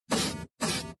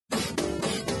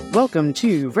Welcome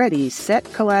to Ready,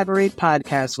 Set, Collaborate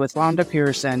podcast with Wanda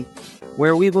Pearson,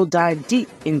 where we will dive deep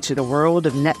into the world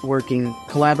of networking,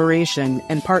 collaboration,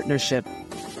 and partnership,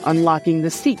 unlocking the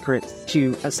secrets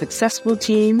to a successful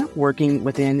team working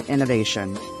within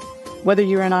innovation. Whether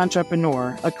you're an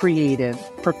entrepreneur, a creative,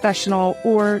 professional,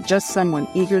 or just someone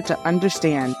eager to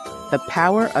understand the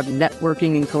power of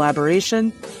networking and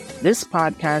collaboration, this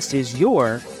podcast is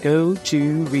your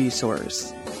go-to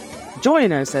resource.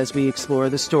 Join us as we explore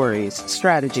the stories,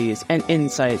 strategies, and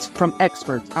insights from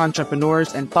experts,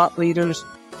 entrepreneurs, and thought leaders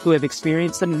who have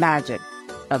experienced the magic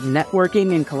of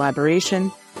networking and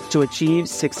collaboration to achieve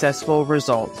successful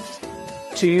results.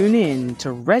 Tune in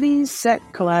to Ready, Set,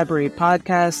 Collaborate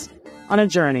podcast on a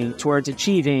journey towards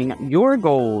achieving your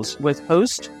goals with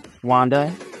host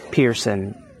Wanda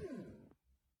Pearson.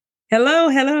 Hello,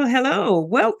 hello, hello.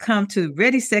 Welcome to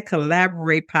Ready, Set,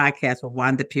 Collaborate podcast with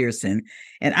Wanda Pearson.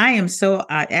 And I am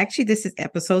actually, this is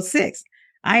episode 6.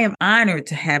 I am honored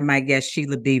to have my guest,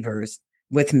 Sheila Beavers,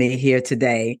 with me here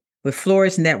today with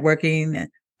Flourish Networking.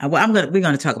 We're going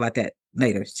to talk about that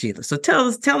later, Sheila. So tell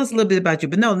us a little bit about you.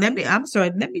 But no, let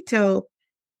me tell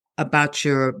about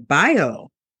your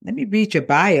bio. Let me read your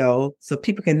bio so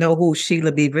people can know who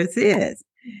Sheila Beavers is.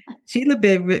 Sheila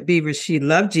Beavers, she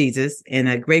loved Jesus and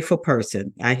a grateful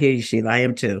person. I hear you, Sheila. I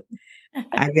am too.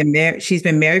 She's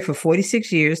been married for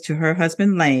 46 years to her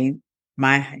husband, Lane.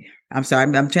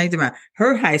 I'm changing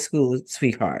her high school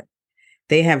sweetheart.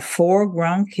 They have 4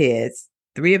 grown kids,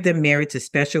 3 of them married to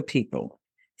special people,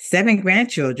 7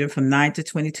 grandchildren from 9 to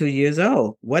 22 years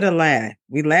old. What a laugh.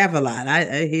 We laugh a lot.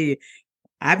 I hear you.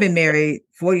 I've been married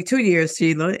 42 years,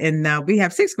 Sheila, and now we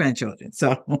have 6 grandchildren.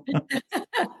 So,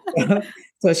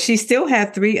 so she still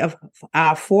had 3 of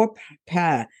our 4.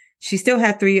 She still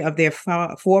had 3 of their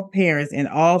 4 parents and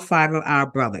all 5 of our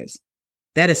brothers.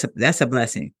 That's a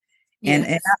blessing. Yes.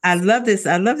 And I love this.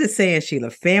 I love this saying,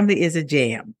 Sheila. Family is a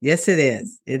jam. Yes, it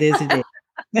is. It is a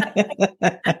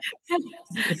jam.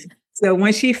 So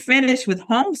when she finished with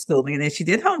homeschooling, and she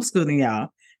did homeschooling, y'all.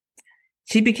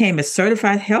 She became a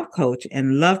certified health coach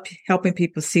and loved helping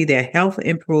people see their health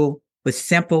improve with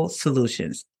simple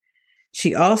solutions.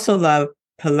 She also loved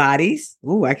Pilates.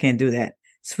 Ooh, I can't do that.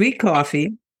 Sweet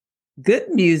coffee, good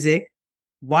music,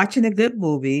 watching a good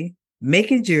movie,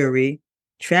 making jewelry,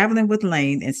 traveling with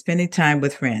Lane, and spending time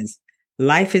with friends.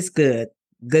 Life is good.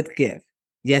 Good gift.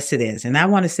 Yes, it is. And I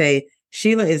want to say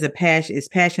Sheila is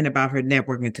passionate about her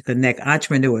networking to connect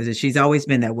entrepreneurs, and she's always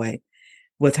been that way,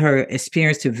 with her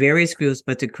experience to various groups,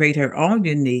 but to create her own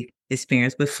unique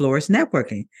experience with Flourish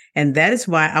Networking. And that is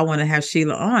why I want to have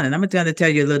Sheila on. And I'm going to tell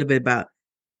you a little bit about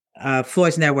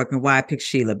Flourish Networking, why I picked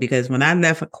Sheila. Because when I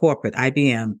left a corporate,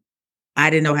 IBM,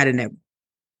 I didn't know how to network.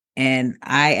 And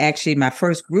my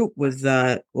first group was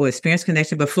Experience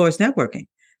Connection, but Flourish Networking.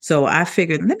 So I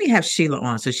figured, let me have Sheila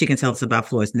on so she can tell us about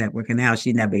Flourish Networking and how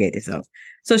she navigated herself.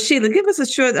 So Sheila, give us a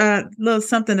short little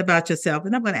something about yourself.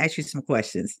 And I'm going to ask you some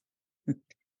questions.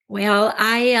 Well,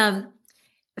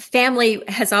 family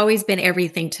has always been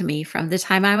everything to me. From the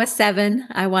time I was 7,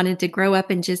 I wanted to grow up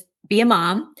and just be a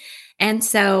mom. And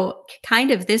so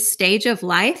kind of this stage of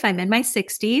life, I'm in my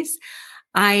 60s.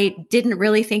 I didn't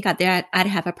really think I'd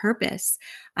have a purpose.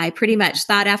 I pretty much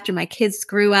thought after my kids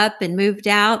grew up and moved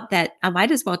out that I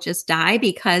might as well just die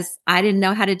because I didn't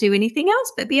know how to do anything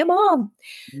else but be a mom.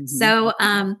 Mm-hmm.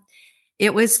 So,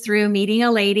 it was through meeting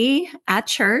a lady at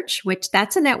church, which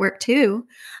that's a network too.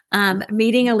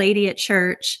 Meeting a lady at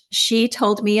church, she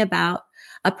told me about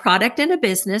a product and a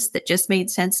business that just made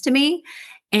sense to me.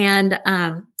 And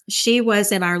she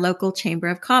was in our local chamber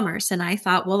of commerce. And I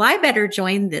thought, well, I better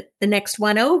join the next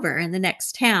one over in the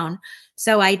next town.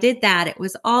 So I did that. It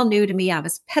was all new to me. I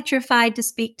was petrified to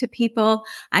speak to people.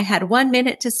 I had 1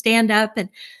 minute to stand up and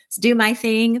do my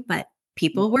thing, but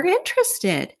people were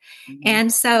interested. Mm-hmm.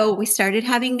 And so we started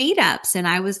having meetups, and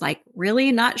I was like,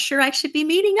 really not sure I should be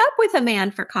meeting up with a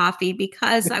man for coffee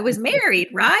because I was married,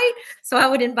 right? So I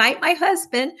would invite my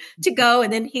husband to go,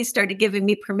 and then he started giving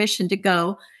me permission to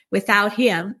go without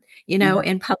him, mm-hmm.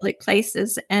 in public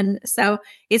places. And so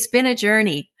it's been a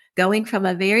journey going from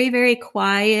a very, very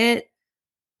quiet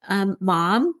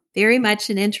mom, very much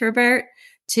an introvert,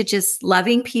 to just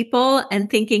loving people and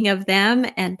thinking of them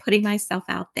and putting myself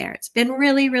out there. It's been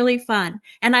really, really fun.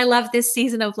 And I love this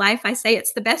season of life. I say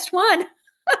it's the best one.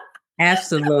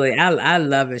 Absolutely. I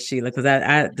love it, Sheila, because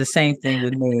I the same thing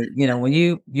with me. When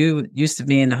you used to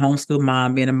being a homeschool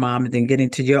mom, being a mom, and then getting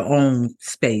to your own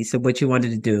space of what you wanted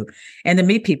to do and to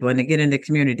meet people and to get in the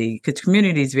community, because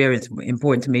community is very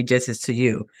important to me, just as to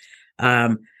you.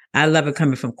 I love it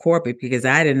coming from corporate because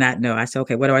I did not know. I said,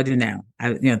 okay, what do I do now?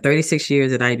 36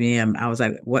 years at IBM. I was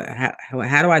like,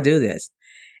 how do I do this?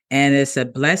 And it's a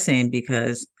blessing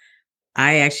because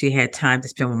I actually had time to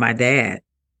spend with my dad.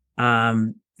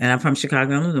 And I'm from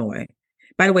Chicago, Illinois.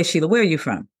 By the way, Sheila, where are you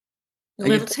from? Are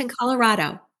you Littleton,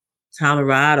 Colorado.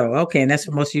 Colorado? Okay, and that's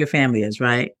where most of your family is,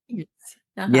 right? Yes.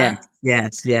 Yes, Uh-huh.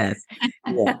 yes, yes.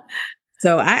 Yeah.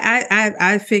 So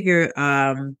I figure,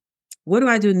 what do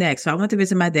I do next? So I went to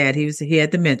visit my dad. He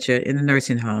had dementia in the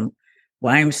nursing home.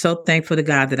 Well, I am so thankful to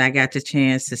God that I got the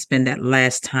chance to spend that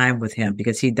last time with him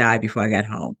because he died before I got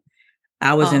home.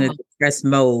 I was in a Oh, depressed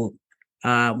mode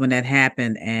when that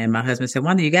happened, and my husband said,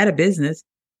 "Wanda, you got a business?"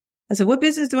 I said, "What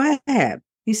business do I have?"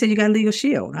 He said, "You got a legal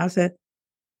shield." I said,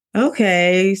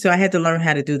 "Okay." So I had to learn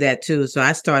how to do that too. So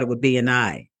I started with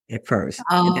BNI at first,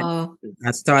 and then oh,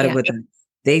 I started yeah. with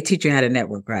they teach you how to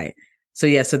network, right? So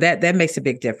yeah, so that makes a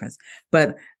big difference.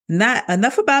 But not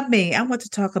enough about me. I want to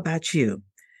talk about you.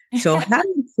 So how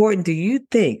important do you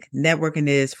think networking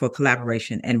is for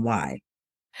collaboration, and why?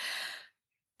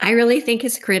 I really think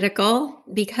it's critical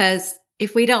because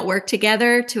if we don't work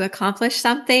together to accomplish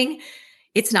something,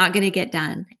 it's not going to get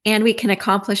done. And we can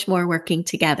accomplish more working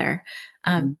together,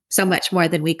 so much more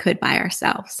than we could by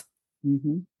ourselves.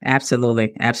 Mm-hmm.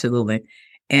 Absolutely, absolutely,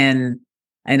 and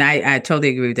I totally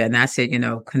agree with that. And I said,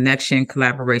 connection,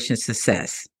 collaboration,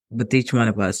 success with each one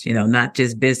of us. Not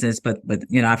just business, but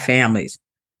our families.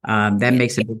 That Yeah.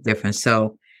 makes a big difference.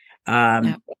 So,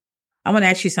 Yeah. I want to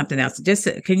ask you something else. Just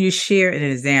can you share an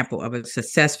example of a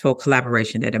successful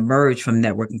collaboration that emerged from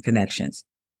networking connections?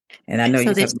 And I know So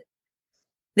you this talk.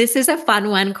 this is a fun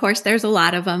one. Of course, there's a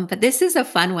lot of them, but this is a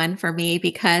fun one for me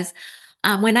because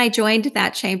when I joined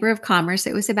that Chamber of Commerce,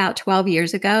 it was about 12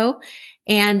 years ago,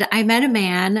 and I met a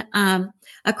man,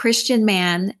 a Christian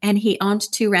man, and he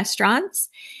owned two restaurants,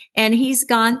 and he's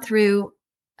gone through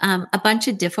a bunch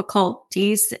of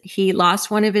difficulties. He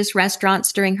lost one of his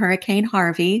restaurants during Hurricane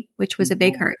Harvey, which was a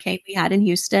big hurricane we had in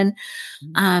Houston,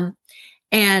 um,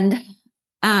 and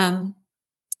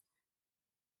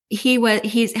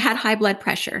he's had high blood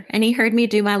pressure, and he heard me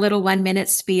do my little 1 minute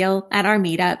spiel at our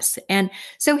meetups. And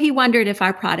so he wondered if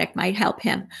our product might help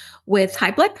him with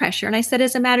high blood pressure. And I said,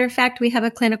 as a matter of fact, we have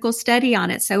a clinical study on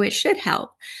it, so it should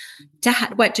help. To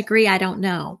what degree, I don't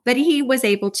know. But he was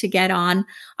able to get on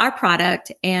our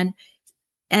product, and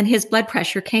his blood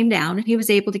pressure came down, and he was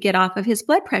able to get off of his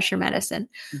blood pressure medicine.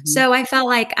 So I felt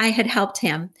like I had helped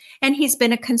him, and he's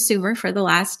been a consumer for the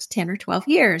last 10 or 12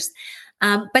 years.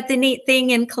 But the neat thing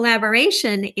in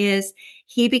collaboration is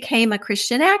he became a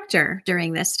Christian actor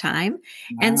during this time.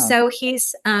 Wow. And so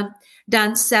he's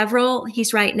done several.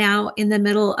 He's right now in the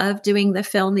middle of doing the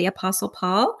film, The Apostle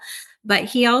Paul, but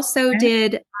he also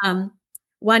did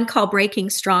one called Breaking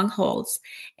Strongholds,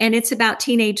 and it's about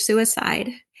teenage suicide.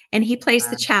 And he plays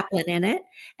the chaplain in it.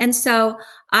 And so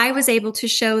I was able to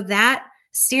show that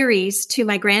series to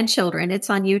my grandchildren. It's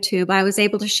on YouTube. I was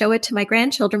able to show it to my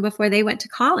grandchildren before they went to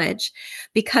college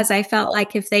because I felt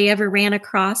like if they ever ran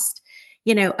across,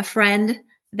 a friend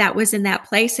that was in that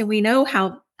place, and we know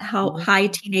how high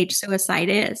teenage suicide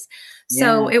is.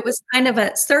 So it was kind of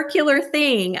a circular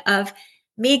thing of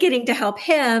me getting to help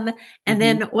him. And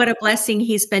then what a blessing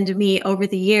he's been to me over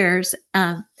the years.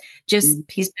 He's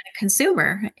been a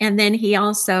consumer. And then he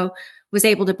also was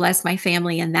able to bless my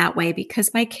family in that way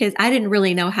because my kids, I didn't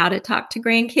really know how to talk to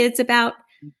grandkids about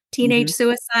teenage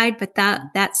suicide, but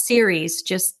that series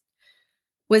just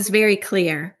was very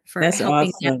clear for That's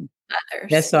helping them awesome. others.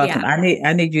 That's awesome. Yeah.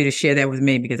 I need you to share that with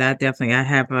me because I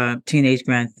have teenage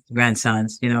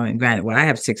grandsons, and I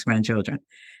have 6 grandchildren.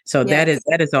 So Yes.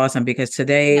 that is awesome because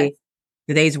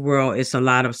today's world is a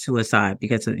lot of suicide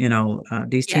because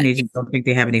these teenagers don't think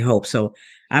they have any hope. So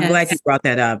I'm glad you brought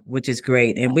that up, which is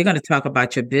great. And we're going to talk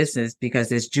about your business because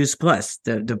there's Juice Plus,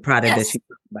 the product that you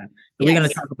talked about. So we're going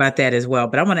to talk about that as well.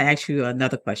 But I want to ask you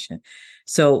another question.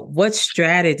 So what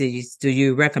strategies do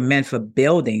you recommend for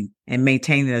building and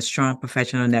maintaining a strong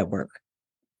professional network?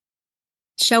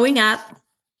 Showing up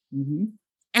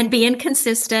and being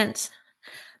consistent,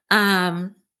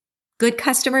 good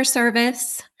customer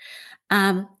service,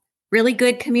 really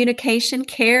good communication,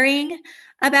 caring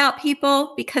about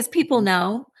people because people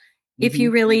know if you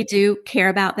really do care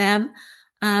about them,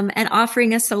 and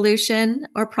offering a solution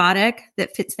or product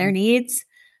that fits their needs.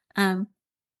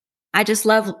 I just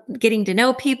love getting to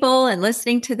know people and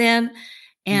listening to them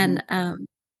and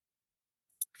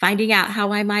finding out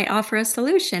how I might offer a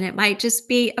solution. It might just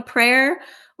be a prayer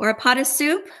or a pot of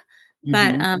soup,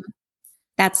 but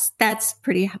that's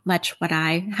pretty much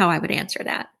how I would answer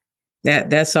that.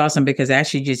 That's awesome because I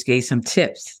actually just gave some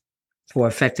tips for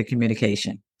effective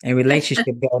communication and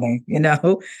relationship building,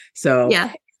 So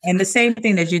and the same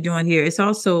thing that you're doing here, it's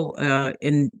also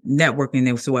in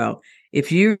networking as well.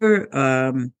 If you're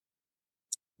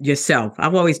yourself.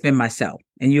 I've always been myself,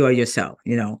 and you are yourself.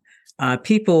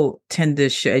 People tend to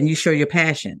show, and you show your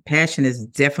passion. Passion is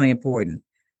definitely important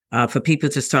for people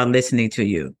to start listening to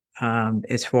you.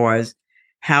 As far as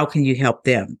how can you help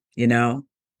them,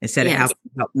 instead of how can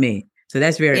you help me. So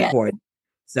that's very important.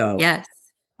 So yes.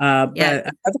 But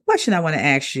another question I want to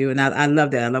ask you, and I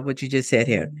love that. I love what you just said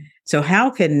here. So how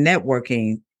can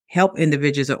networking help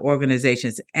individuals or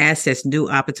organizations access new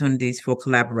opportunities for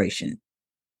collaboration?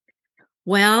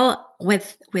 Well,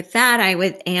 with that, I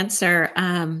would answer,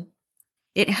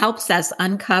 it helps us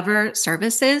uncover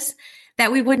services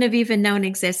that we wouldn't have even known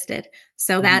existed.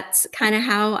 So that's kind of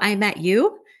how I met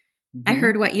you. I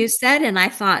heard what you said, and I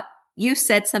thought you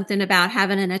said something about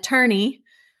having an attorney.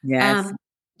 Yes.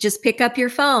 Just pick up your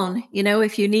phone,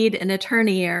 if you need an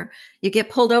attorney or you get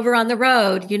pulled over on the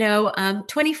road,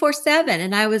 24/7.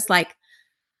 And I was like,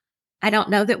 I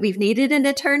don't know that we've needed an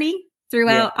attorney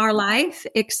throughout our life,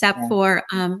 except for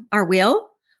our will,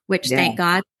 which thank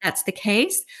God that's the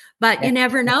case. But you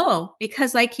never know,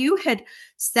 because like you had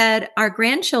said, our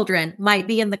grandchildren might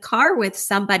be in the car with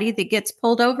somebody that gets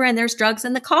pulled over and there's drugs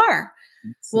in the car.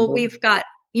 Absolutely. Well, we've got,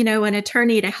 an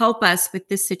attorney to help us with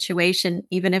this situation,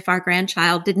 even if our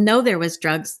grandchild didn't know there was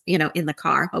drugs, in the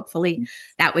car. Hopefully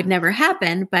that would never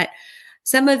happen. But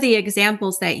some of the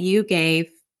examples that you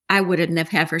gave, I wouldn't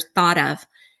have ever thought of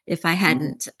if I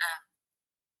hadn't.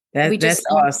 That's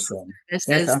awesome.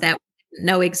 That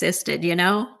know existed,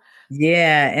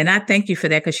 Yeah, and I thank you for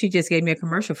that, because she just gave me a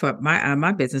commercial for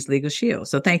my business, Legal Shield.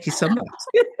 So thank you so much.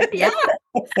 Yeah.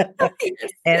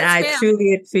 And I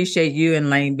truly appreciate you and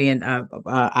Lane being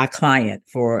our client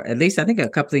for at least, I think, a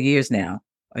couple of years now,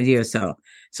 a year or so.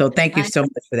 So thank you so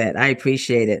much for that. I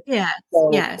appreciate it. Yeah.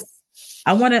 So yes.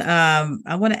 I want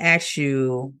to ask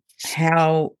you,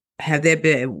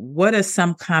 what are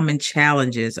some common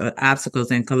challenges or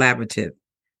obstacles in collaborative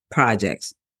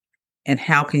projects? And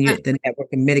how can the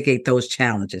networking mitigate those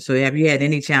challenges? So have you had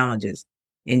any challenges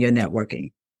in your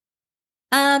networking?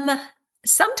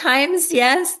 Sometimes,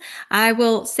 yes. I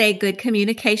will say good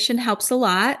communication helps a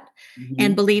lot,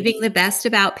 and believing the best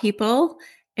about people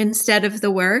instead of the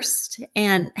worst,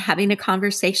 and having a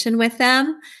conversation with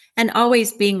them, and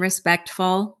always being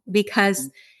respectful, because,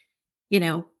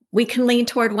 we can lean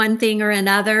toward one thing or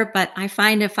another, but I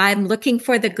find if I'm looking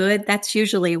for the good, that's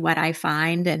usually what I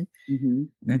find. And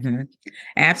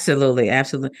Absolutely.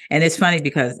 And it's funny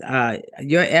because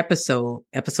your episode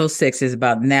 6 is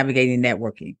about navigating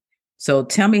networking. So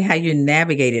tell me how you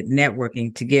navigated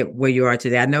networking to get where you are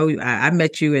today. I know I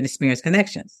met you in Experience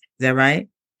Connections. Is that right?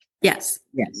 Yes.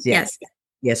 Yeah.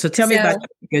 So tell me about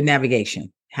your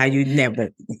navigation, how you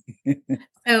network.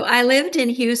 So I lived in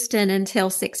Houston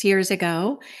until 6 years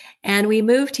ago, and we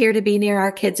moved here to be near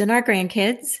our kids and our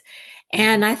grandkids.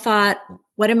 And I thought,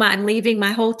 I'm leaving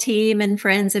my whole team and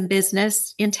friends and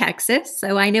business in Texas.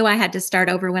 So I knew I had to start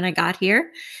over when I got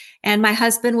here. And my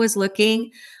husband was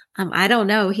looking, I don't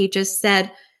know. He just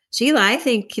said, Sheila, I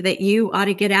think that you ought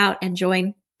to get out and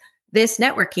join this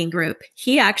networking group.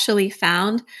 He actually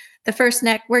found the first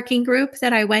networking group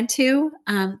that I went to.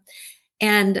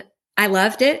 And I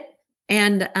loved it.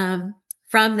 And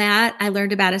from that, I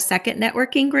learned about a second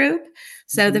networking group.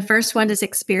 So the first one is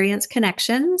Experience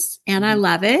Connections, and I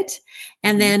love it.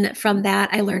 And then from that,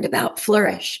 I learned about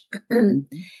Flourish. And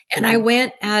I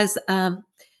went as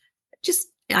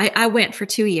I went for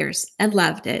 2 years and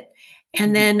loved it.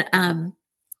 And then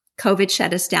COVID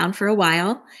shut us down for a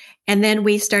while. And then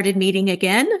we started meeting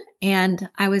again, and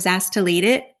I was asked to lead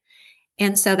it.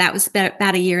 And so that was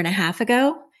about a year and a half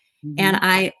ago. And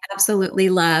I absolutely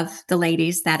love the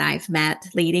ladies that I've met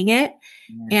leading it.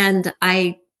 And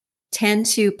I tend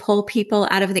to pull people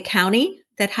out of the county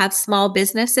that have small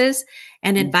businesses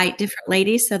and invite different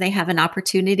ladies so they have an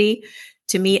opportunity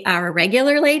to meet our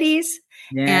regular ladies.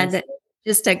 And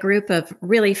just a group of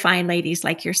really fine ladies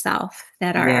like yourself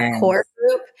that are our core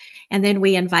group. And then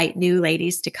we invite new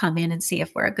ladies to come in and see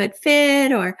if we're a good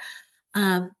fit, or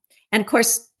and of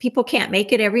course, people can't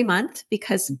make it every month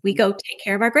because we go take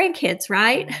care of our grandkids,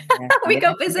 right? We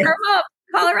go visit our mom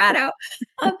in Colorado.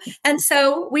 And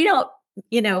so we don't,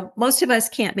 most of us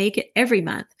can't make it every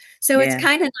month. So it's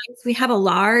kind of nice. We have a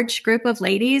large group of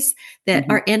ladies that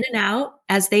are in and out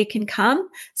as they can come.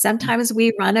 Sometimes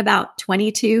we run about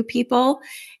 22 people,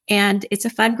 and it's a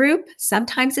fun group.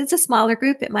 Sometimes it's a smaller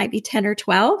group. It might be 10 or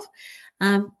 12.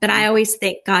 But I always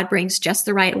think God brings just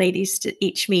the right ladies to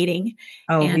each meeting.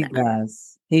 Oh, and, He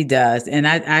does. He does. And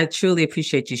I truly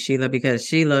appreciate you, Sheila, because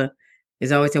Sheila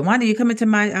is always saying, why don't you come into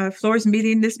my florist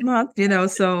meeting this month?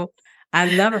 So I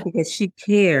love it because she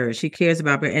cares. She cares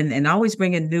about and always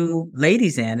bringing new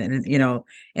ladies in and,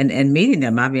 and meeting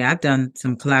them. I mean, I've done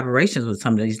some collaborations with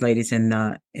some of these ladies in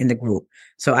the group.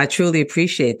 So I truly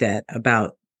appreciate that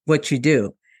about what you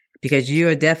do because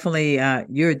you're definitely a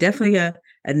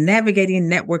navigating,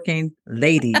 networking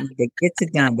lady that gets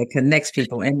it done, that connects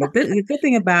people. And the good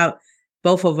thing about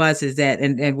both of us is that,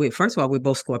 and we, first of all, we're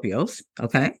both Scorpios.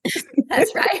 Okay.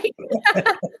 That's right.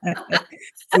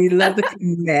 We love to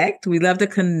connect. We love to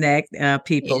connect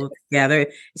people together,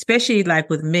 especially like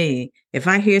with me. If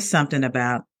I hear something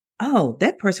about, oh,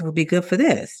 that person would be good for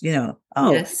this,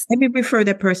 Yes. let me refer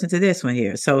that person to this one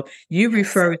here. So you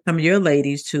refer some of your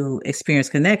ladies to Experience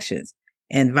Connections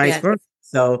and vice versa.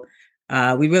 So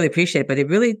we really appreciate it, but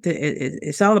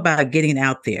it's all about getting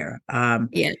out there.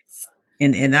 Yes.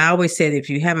 And I always said, if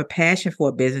you have a passion for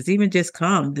a business, even just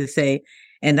come to say,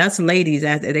 and us ladies,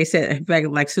 they said, in fact,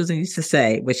 like Susan used to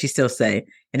say, but she still say,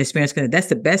 an experience, that's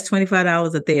the best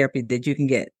 $25 of therapy that you can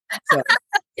get. So,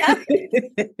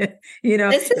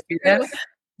 this is true.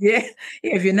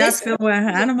 If you're not feeling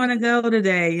well, I don't want to go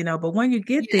today, but when you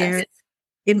get there,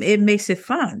 it makes it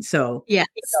fun. So,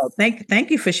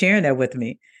 thank you for sharing that with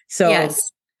me. So,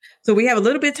 So we have a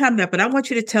little bit of time left, but I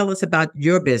want you to tell us about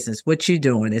your business, what you're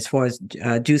doing as far as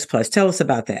Juice Plus. Tell us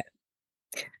about that.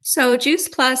 So Juice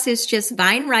Plus is just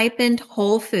vine ripened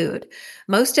whole food.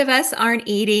 Most of us aren't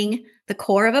eating the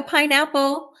core of a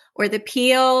pineapple or the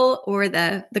peel or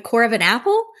the core of an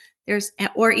apple.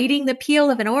 Or eating the peel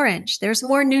of an orange. There's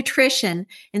more nutrition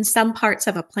in some parts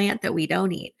of a plant that we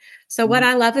don't eat. So what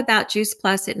I love about Juice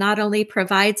Plus, it not only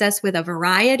provides us with a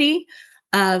variety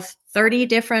of 30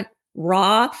 different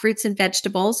raw fruits and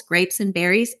vegetables, grapes and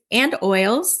berries, and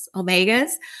oils,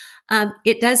 omegas.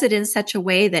 It does it in such a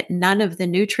way that none of the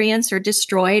nutrients are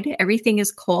destroyed. Everything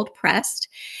is cold pressed.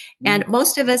 And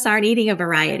most of us aren't eating a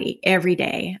variety every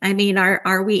day. I mean,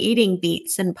 are we eating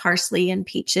beets and parsley and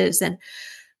peaches and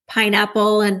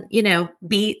pineapple and,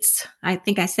 beets? I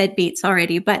think I said beets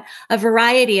already, but a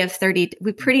variety of 30.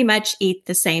 We pretty much eat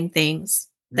the same things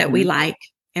that we like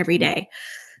every day.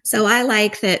 So I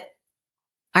like that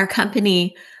our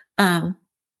company, what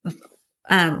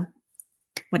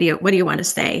do you want to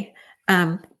say?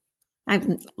 I'm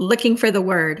looking for the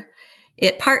word.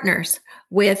 It partners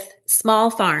with small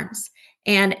farms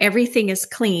and everything is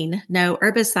clean. No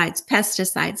herbicides,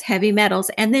 pesticides, heavy metals,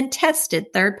 and then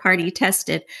third-party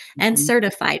tested and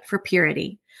certified for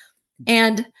purity.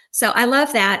 And so I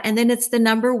love that. And then it's the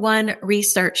number one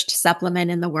researched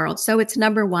supplement in the world. So it's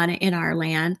number one in our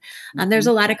land. There's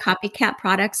a lot of copycat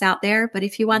products out there, but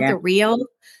if you want the real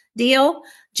deal,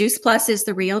 Juice Plus is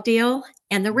the real deal.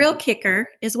 And the real kicker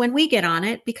is when we get on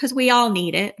it, because we all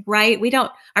need it, right?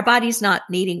 Our body's not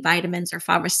needing vitamins or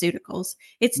pharmaceuticals.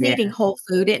 It's needing whole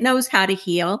food. It knows how to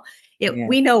heal.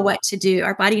 We know what to do.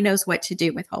 Our body knows what to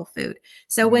do with whole food.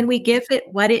 So when we give it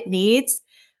what it needs,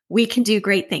 we can do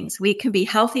great things. We can be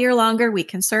healthier longer. We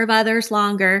can serve others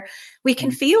longer. We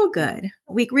can feel good.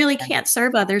 We really can't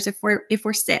serve others if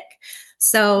we're sick.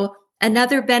 So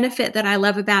another benefit that I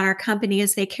love about our company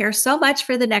is they care so much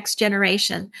for the next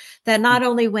generation that not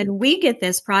only when we get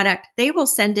this product, they will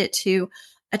send it to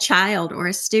a child or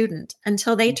a student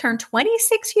until they turn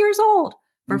 26 years old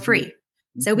for free.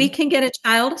 So we can get a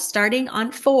child starting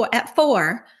at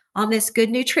 4 on this good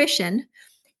nutrition.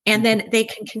 And then they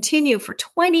can continue for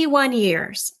 21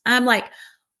 years. I'm like,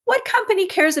 what company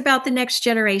cares about the next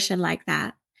generation like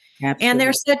that? Absolutely. And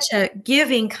they're such a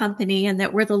giving company, and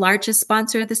that we're the largest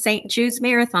sponsor of the St. Jude's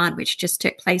Marathon, which just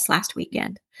took place last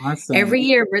weekend. Awesome. Every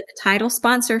year, we're the title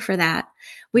sponsor for that.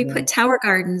 We put tower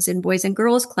gardens in boys and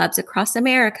girls clubs across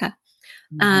America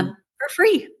for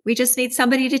free. We just need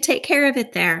somebody to take care of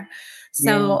it there.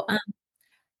 So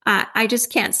I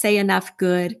just can't say enough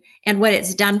good. And what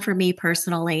it's done for me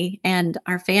personally and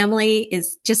our family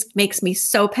just makes me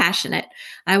so passionate.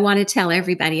 I want to tell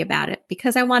everybody about it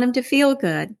because I want them to feel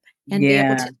good and be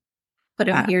able to put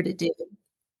them here to do.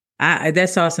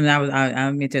 That's awesome. I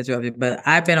don't mean to interrupt you, but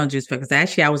I've been on Juice Plus because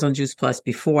actually I was on Juice Plus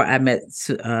before I met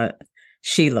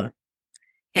Sheila.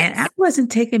 And I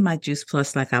wasn't taking my Juice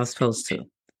Plus like I was supposed to.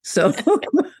 So,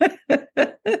 gotta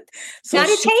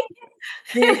take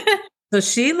it. So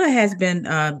Sheila has been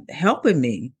helping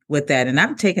me with that, and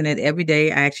I'm taking it every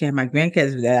day. I actually have my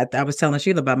grandkids. I was telling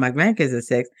Sheila about my grandkids at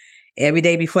 6. Every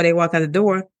day before they walk out the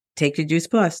door, take your Juice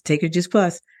Plus. Take your Juice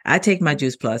Plus. I take my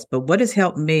Juice Plus. But what has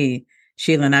helped me,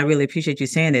 Sheila, and I really appreciate you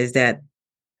saying, is that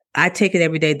I take it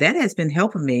every day. That has been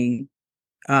helping me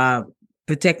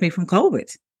protect me from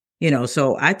COVID.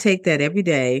 So I take that every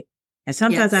day. And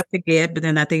sometimes I forget, but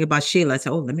then I think about Sheila. I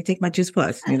say, oh, let me take my Juice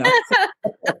Plus,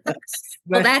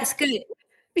 Well, that's good.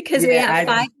 because we have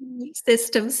 5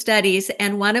 system studies,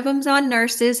 and one of them's on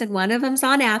nurses and one of them's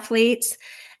on athletes.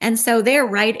 And so they're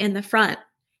right in the front.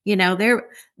 They're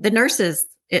the nurses.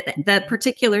 The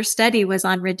particular study was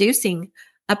on reducing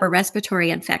upper respiratory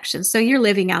infections. So you're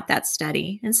living out that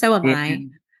study, and so am I.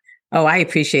 Oh, I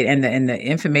appreciate it. And the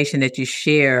information that you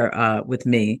share with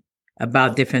me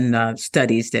about different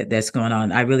studies that's going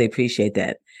on. I really appreciate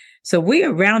that. So we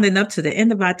are rounding up to the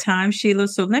end of our time, Sheila.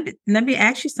 So let me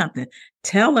ask you something.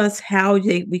 Tell us how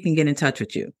we can get in touch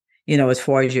with you. As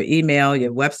far as your email,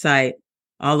 your website,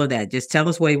 all of that. Just tell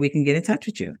us where we can get in touch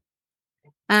with you.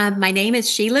 My name is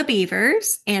Sheila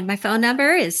Beavers, and my phone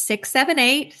number is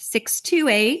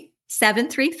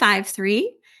 678-628-7353.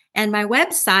 And my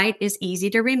website is easy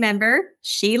to remember,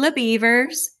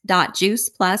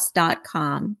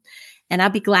 sheilabeavers.juiceplus.com. And I'll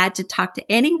be glad to talk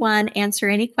to anyone, answer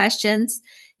any questions.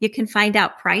 You can find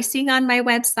out pricing on my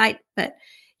website, but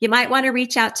you might want to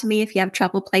reach out to me if you have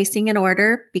trouble placing an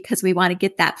order, because we want to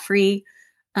get that free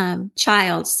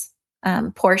child's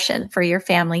portion for your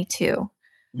family too.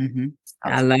 Mm-hmm.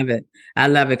 I love it. I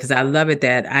love it, because I love it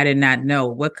that I did not know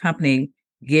what company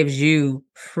gives you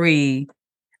free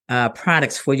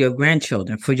products for your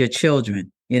grandchildren, for your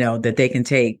children, that they can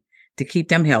take to keep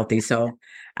them healthy. So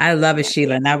I love it,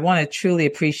 Sheila. And I want to truly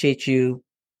appreciate you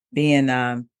being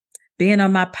on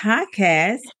my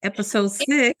podcast, episode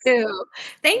 6.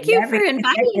 Thank you for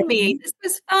inviting me. This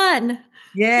was fun.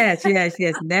 Yes.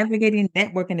 Navigating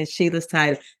networking is Sheila's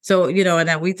title. So,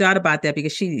 and we thought about that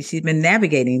because she's been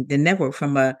navigating the network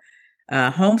from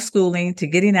homeschooling to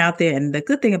getting out there. And the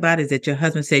good thing about it is that your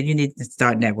husband said you need to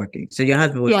start networking. So your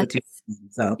husband was with you.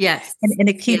 So yes. And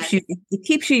it keeps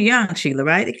you young, Sheila,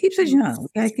 right? It keeps us young. We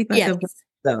gotta keep ourselves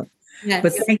young. Yes.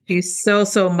 But thank you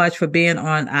so much for being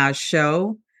on our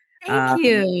show. Thank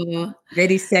you.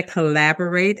 Ready, Set,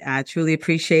 Collaborate. I truly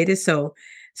appreciate it. So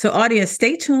audience,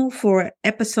 stay tuned for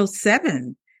episode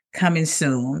 7 coming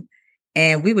soon.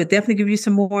 And we will definitely give you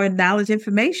some more knowledge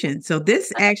information. So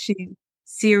this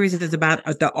series is about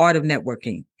the art of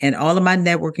networking, and all of my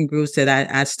networking groups that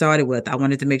I started with. I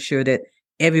wanted to make sure that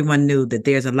everyone knew that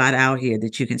there's a lot out here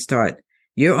that you can start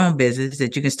your own business,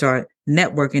 that you can start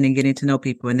networking and getting to know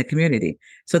people in the community.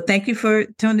 So thank you for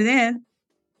tuning in.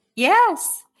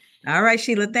 Yes. All right,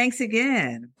 Sheila, thanks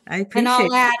again. I appreciate it. And all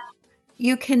that,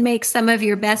 you can make some of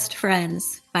your best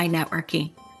friends by networking.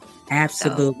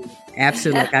 Absolutely.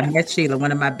 Absolutely. I met Sheila,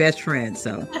 one of my best friends.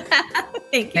 So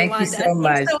thank you so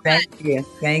much.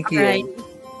 Thank you. Right.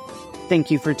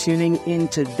 Thank you for tuning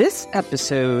into this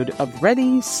episode of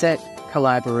Ready, Set,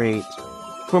 Collaborate.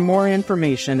 For more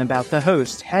information about the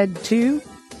host, head to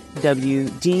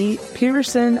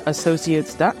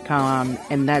wdpearsonassociates.com,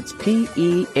 and that's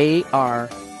PEARSON.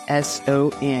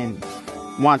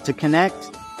 Want to connect?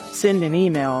 Send an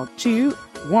email to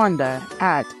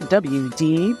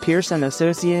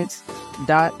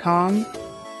wanda@wdpearsonassociates.com.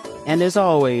 And as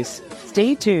always,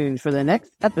 stay tuned for the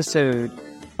next episode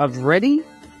of Ready,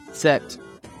 Set,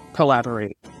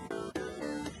 Collaborate.